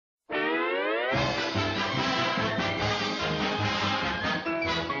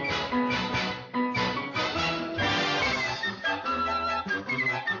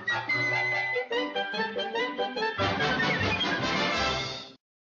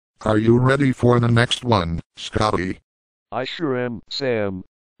Are you ready for the next one, Scotty? I sure am, Sam.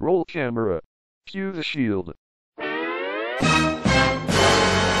 Roll camera. Cue the shield.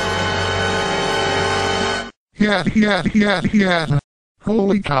 Yeah.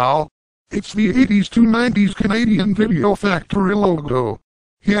 Holy cow. It's the 80s to 90s Canadian Video Factory logo.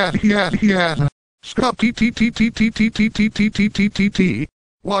 Yeah. Scotty.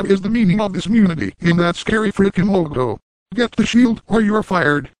 What is the meaning of this immunity in that scary freaking logo? Get the shield or you're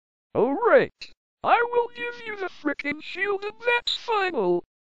fired. Alright. I will give you the frickin' shield and that's final.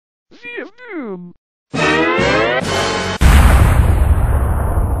 V of Doom.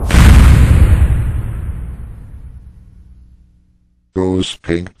 Ghost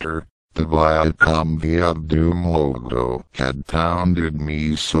Painter, the Lacombe of Doom logo had pounded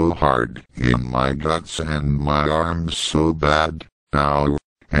me so hard in my guts and my arms so bad. Now,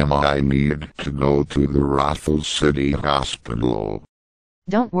 I need to go to the Raffles City Hospital.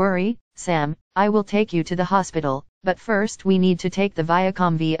 Don't worry, Sam, I will take you to the hospital, but first we need to take the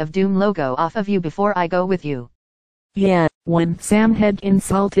Lacombe of Doom logo off of you before I go with you. Yeah, when Sam had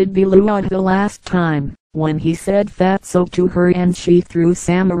insulted Belua the last time, when he said fatso to her and she threw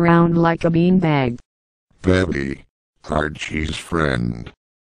Sam around like a beanbag. Betty, Archie's friend.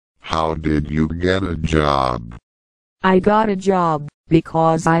 How did you get a job? I got a job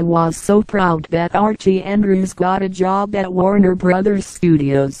because I was so proud that Archie Andrews got a job at Warner Brothers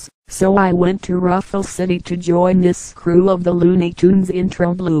Studios, so I went to Raffles City to join this crew of the Looney Tunes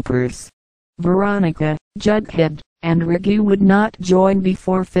intro bloopers. Veronica, Jughead, and Ricky would not join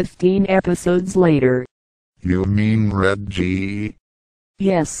before 15 episodes later. You mean Reggie?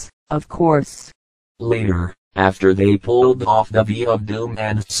 Yes, of course. Later, after they pulled off the V of Doom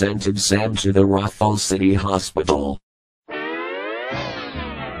and sent Sam to the Raffles City Hospital.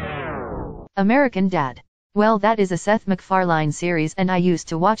 American Dad. Well, that is a Seth MacFarlane series and I used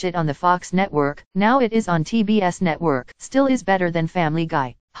to watch it on the Fox network. Now it is on TBS network. Still is better than Family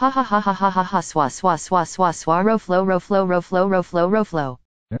Guy. Ha ha ha ha ha ha ha swa ro flow.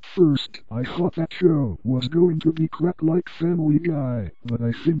 At first, I thought that show was going to be crap like Family Guy, but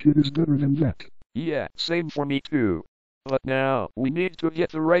I think it is better than that. Yeah, same for me too. But now, we need to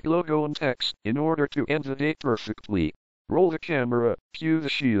get the right logo and text in order to end the day perfectly. Roll the camera, cue the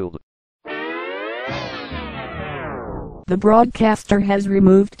shield. The broadcaster has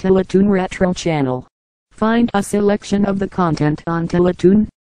removed Teletoon Retro Channel. Find a selection of the content on Teletoon.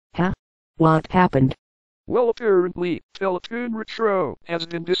 Huh? What happened? Well, apparently, Teletoon Retro has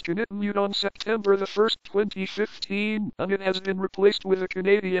been discontinued on September the 1st, 2015, and it has been replaced with a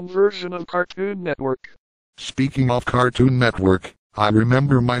Canadian version of Cartoon Network. Speaking of Cartoon Network, I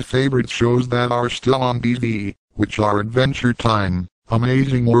remember my favorite shows that are still on TV, which are Adventure Time,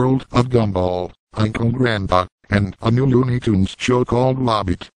 Amazing World of Gumball, Uncle Grandpa, and a new Looney Tunes show called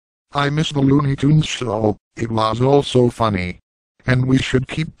Lobbit. I miss the Looney Tunes show, it was all so funny. And we should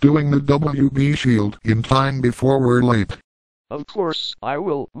keep doing the WB Shield in time before we're late. Of course, I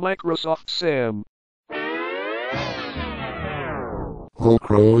will, Microsoft Sam. Oh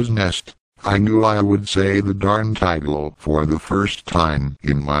crow's nest, I knew I would say the darn title for the first time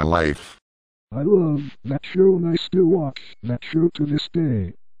in my life. I love that show and I still watch that show to this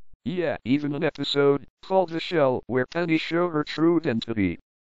day. Yeah, even an episode called The Shell where Penny show her true identity.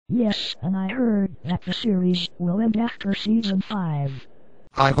 Yes, and I heard that the series will end after season 5.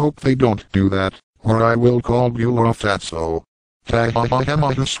 I hope they don't do that, or I will call Beulah Fatso.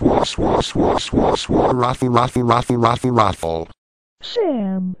 Raffle.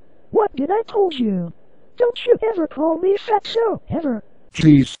 Sam, what did I told you? Don't you ever call me Fatso, ever.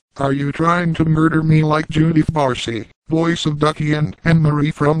 Jeez, are you trying to murder me like Judy Barcy, voice of Ducky and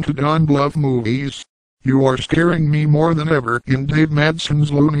Marie from the Don Bluth movies? You are scaring me more than ever in Dave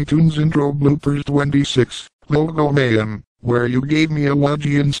Madsen's Looney Tunes intro bloopers 26, Logo Mayhem, where you gave me a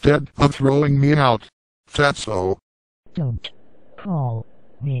wedgie instead of throwing me out. Fatso. Don't call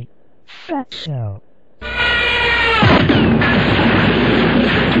me Fatso.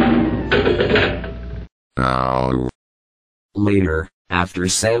 Now. Later, after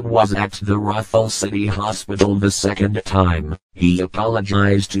Sam was at the Raffles City Hospital the second time, he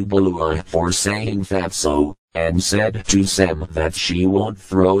apologized to Belua for saying fatso, and said to Sam that she won't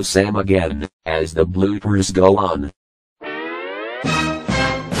throw Sam again, as the bloopers go on.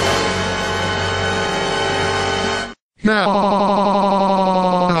 Yeah.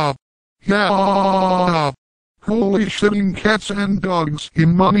 Holy shitting cats and dogs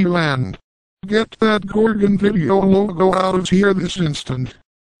in Moneyland. Get that Gorgon video logo out of here this instant.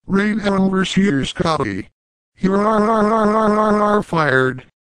 Rain overseer's copy. You are fired.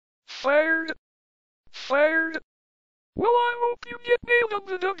 Fired? Fired? Well, I hope you get nailed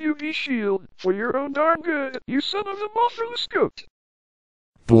on the WB shield, for your own darn good, you son of a motherless goat.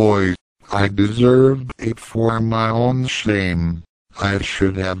 Boy, I deserved it for my own shame. I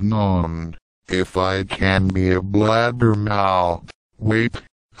should have known. If I can be a blabbermouth. Wait,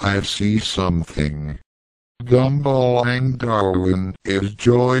 I see something. Gumball and Darwin is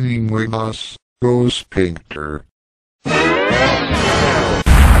joining with us. Ghost Painter.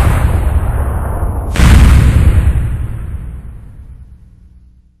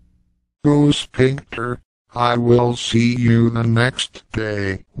 Ghost Painter, I will see you the next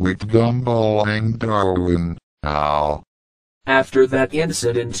day with Gumball and Darwin. Now. After that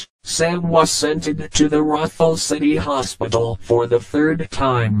incident, Sam was sent to the Ruffle City Hospital for the third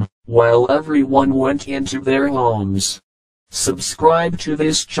time, while everyone went into their homes. Subscribe to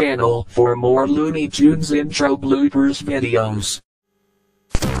this channel for more Looney Tunes intro bloopers videos.